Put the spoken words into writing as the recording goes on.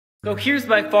So here's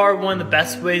by far one of the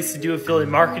best ways to do affiliate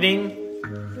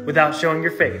marketing without showing your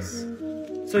face.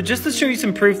 So just to show you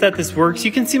some proof that this works,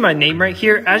 you can see my name right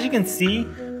here. As you can see,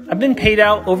 I've been paid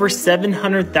out over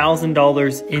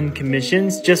 $700,000 in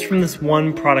commissions just from this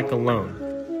one product alone.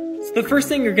 So the first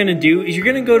thing you're gonna do is you're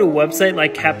gonna go to a website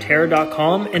like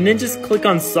Capterra.com and then just click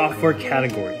on software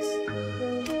categories.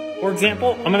 For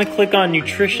example, I'm gonna click on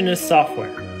nutritionist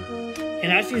software.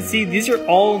 And as you can see, these are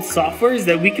all softwares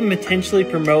that we can potentially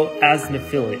promote as an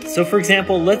affiliate. So for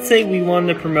example, let's say we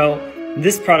wanted to promote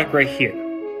this product right here.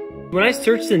 When I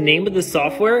search the name of the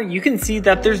software, you can see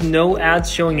that there's no ads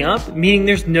showing up, meaning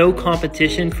there's no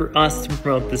competition for us to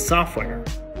promote this software.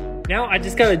 Now I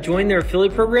just gotta join their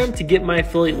affiliate program to get my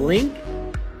affiliate link.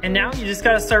 And now you just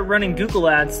gotta start running Google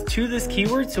ads to this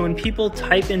keyword, so when people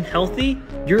type in healthy,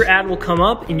 your ad will come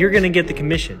up and you're gonna get the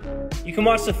commission. You can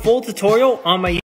watch the full tutorial on my